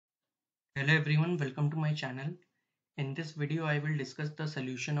Hello everyone, welcome to my channel. In this video, I will discuss the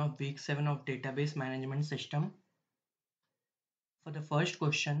solution of week 7 of database management system. For the first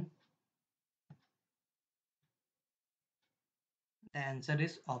question, the answer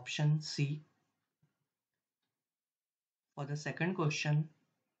is option C. For the second question,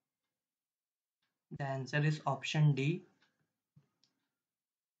 the answer is option D.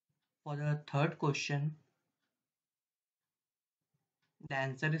 For the third question, the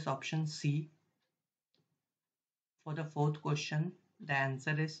answer is option C. For the fourth question, the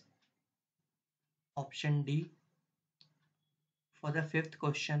answer is option D. For the fifth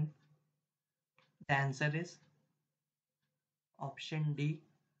question, the answer is option D.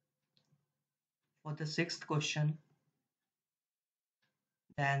 For the sixth question,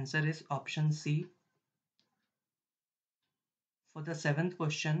 the answer is option C. For the seventh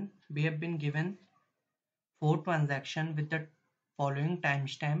question, we have been given 4 transactions with the following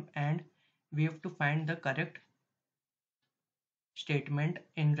timestamp and we have to find the correct statement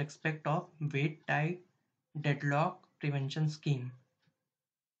in respect of wait tie deadlock prevention scheme.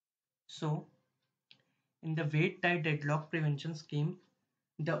 So, in the wait tie deadlock prevention scheme,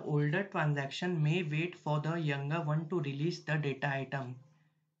 the older transaction may wait for the younger one to release the data item,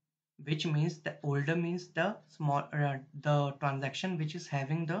 which means the older means the the transaction which is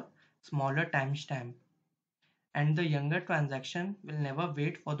having the smaller timestamp, and the younger transaction will never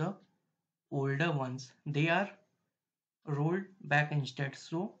wait for the older ones. They are rolled back instead.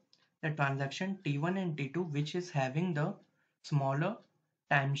 So the transaction T1 and T2 which is having the smaller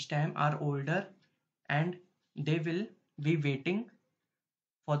timestamp are older and they will be waiting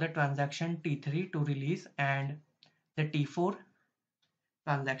for the transaction T3 to release, and the T4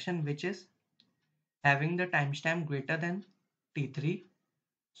 transaction which is having the timestamp greater than T3,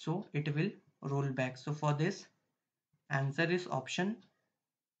 so it will roll back. So for this, answer is option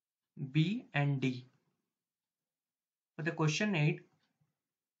B and D. For the question 8,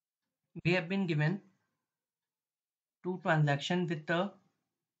 we have been given two transactions with the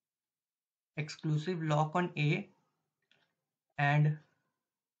exclusive lock on A, and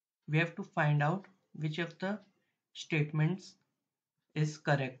we have to find out which of the statements is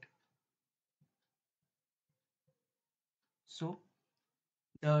correct. So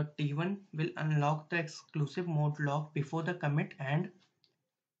the T1 will unlock the exclusive mode lock before the commit, and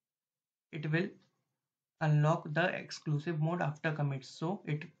it will unlock the exclusive mode after commit. So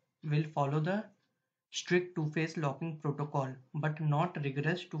it will follow the strict two-phase locking protocol but not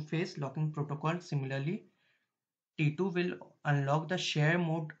rigorous two-phase locking protocol. Similarly, T2 will unlock the share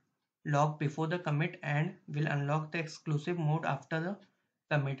mode lock before the commit and will unlock the exclusive mode after the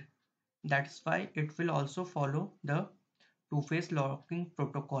commit. That's why it will also follow the two-phase locking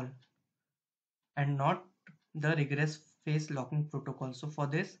protocol and not the rigorous phase locking protocol. So for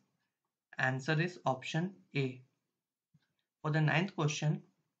this, answer is option A. For the ninth question,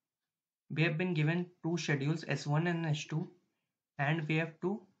 we have been given two schedules S1 and S2 and we have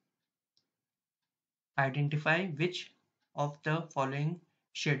to identify which of the following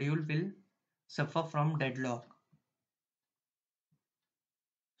schedule will suffer from deadlock.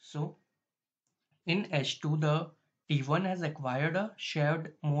 So in S2, the T1 has acquired a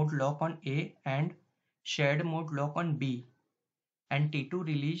shared mode lock on A and shared mode lock on B, and T2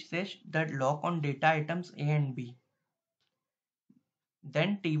 releases the lock on data items A and B.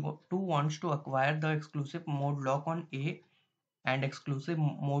 Then T2 wants to acquire the exclusive mode lock on A and exclusive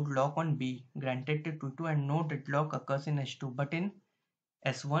mode lock on B granted to T2, and no deadlock occurs in S2, but in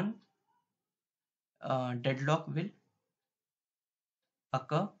S1 deadlock will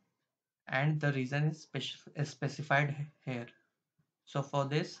occur and the reason is specified here. So for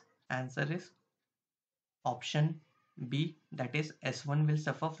this, answer is option B, that is S1 will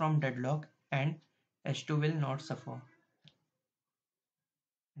suffer from deadlock and S2 will not suffer.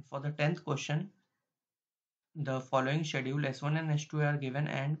 And for the 10th question, the following schedule S1 and S2 are given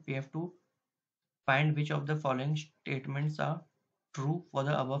and we have to find which of the following statements are true for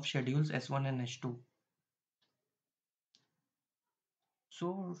the above schedules S1 and S2.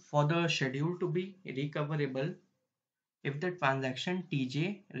 So for the schedule to be recoverable, if the transaction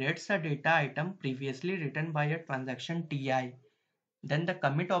Tj reads a data item previously written by a transaction Ti, then the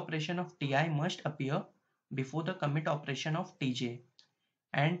commit operation of Ti must appear before the commit operation of Tj.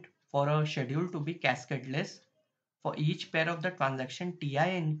 And for a schedule to be cascadeless, for each pair of the transaction Ti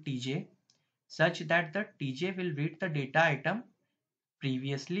and Tj, such that the Tj will read the data item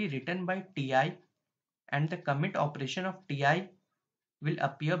previously written by Ti and the commit operation of Ti will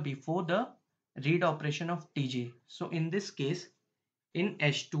appear before the read operation of Tj. So in this case, in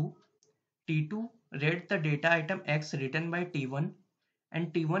S2, T2 read the data item X written by T1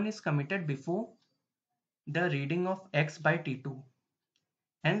 and T1 is committed before the reading of X by T2.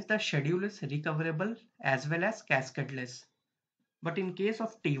 Hence the schedule is recoverable as well as cascadeless. But in case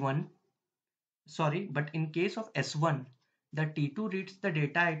of S1, the T2 reads the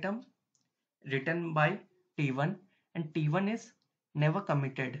data item written by T1 and T1 is never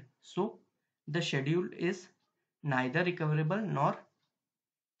committed. So the schedule is neither recoverable nor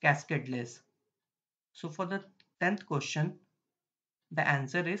cascadeless. So for the 10th question, the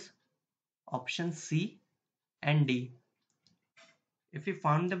answer is option C and D. If you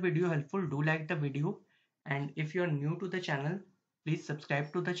found the video helpful, do like the video, and if you are new to the channel, please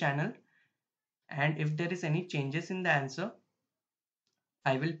subscribe to the channel, and if there is any changes in the answer,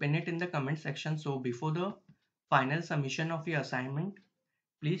 I will pin it in the comment section. So before the final submission of your assignment,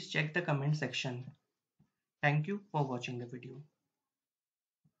 please check the comment section. Thank you for watching the video.